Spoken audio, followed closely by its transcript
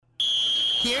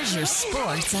Here's your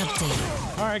sports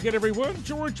update. All right, good everyone.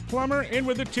 George Plummer in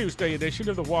with the Tuesday edition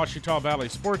of the Washita Valley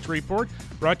Sports Report,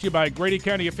 brought to you by Grady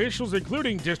County officials,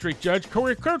 including District Judge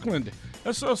Corey Kirkland,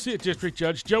 Associate District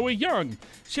Judge Joey Young,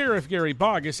 Sheriff Gary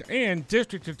Bogus, and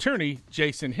District Attorney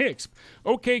Jason Hicks.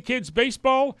 OK Kids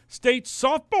Baseball State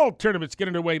Softball Tournaments get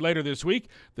underway later this week.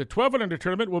 The 12 and under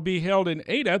tournament will be held in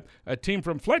Ada. A team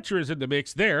from Fletcher is in the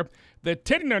mix there. The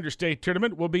 10 and under state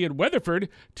tournament will be in Weatherford.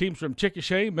 Teams from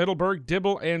Chickasha, Middleburg,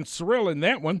 Dibble, and Cyril in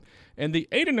that one. And the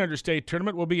 8 and under state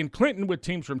tournament will be in Clinton with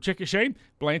teams from Chickasha,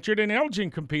 Blanchard, and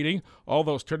Elgin competing. All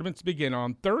those tournaments begin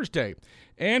on Thursday.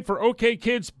 And for OK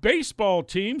Kids baseball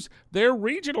teams, their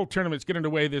regional tournaments get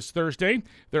underway this Thursday.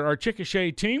 There are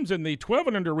Chickasha teams in the 12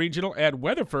 and under regional at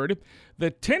Weatherford.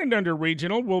 The 10 and under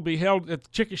regional will be held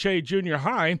at Chickasha Junior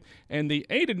High, and the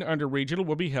 8 and under regional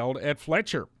will be held at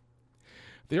Fletcher.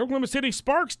 The Oklahoma City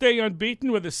Sparks stay unbeaten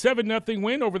with a 7-0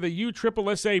 win over the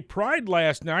USSSA Pride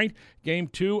last night. Game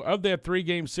 2 of that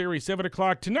 3-game series, 7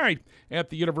 o'clock tonight at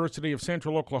the University of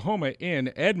Central Oklahoma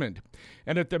in Edmond.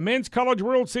 And at the Men's College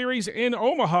World Series in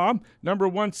Omaha, number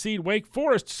 1 seed Wake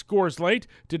Forest scores late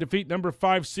to defeat number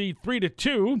 5 seed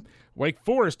 3-2. Wake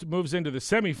Forest moves into the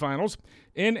semifinals.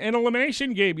 In an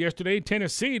elimination game yesterday,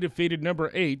 Tennessee defeated number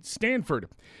 8 Stanford.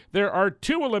 There are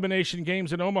 2 elimination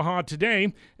games in Omaha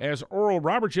today, as Oral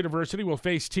Roberts University will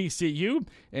face TCU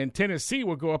and Tennessee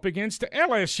will go up against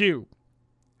LSU.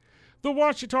 The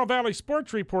Washita Valley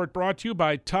Sports Report brought to you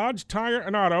by Todd's Tire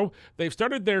and Auto. They've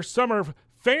started their summer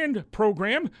fan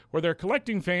program where they're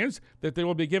collecting fans that they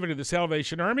will be given to the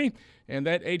Salvation Army, and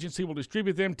that agency will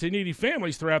distribute them to needy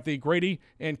families throughout the Grady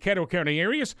and Caddo County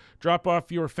areas. Drop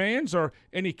off your fans or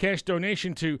any cash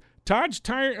donation to Todd's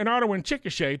Tire and Auto in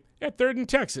Chickasha at 3rd and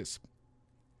Texas.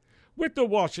 With the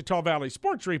Washita Valley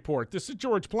Sports Report, this is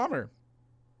George Plummer.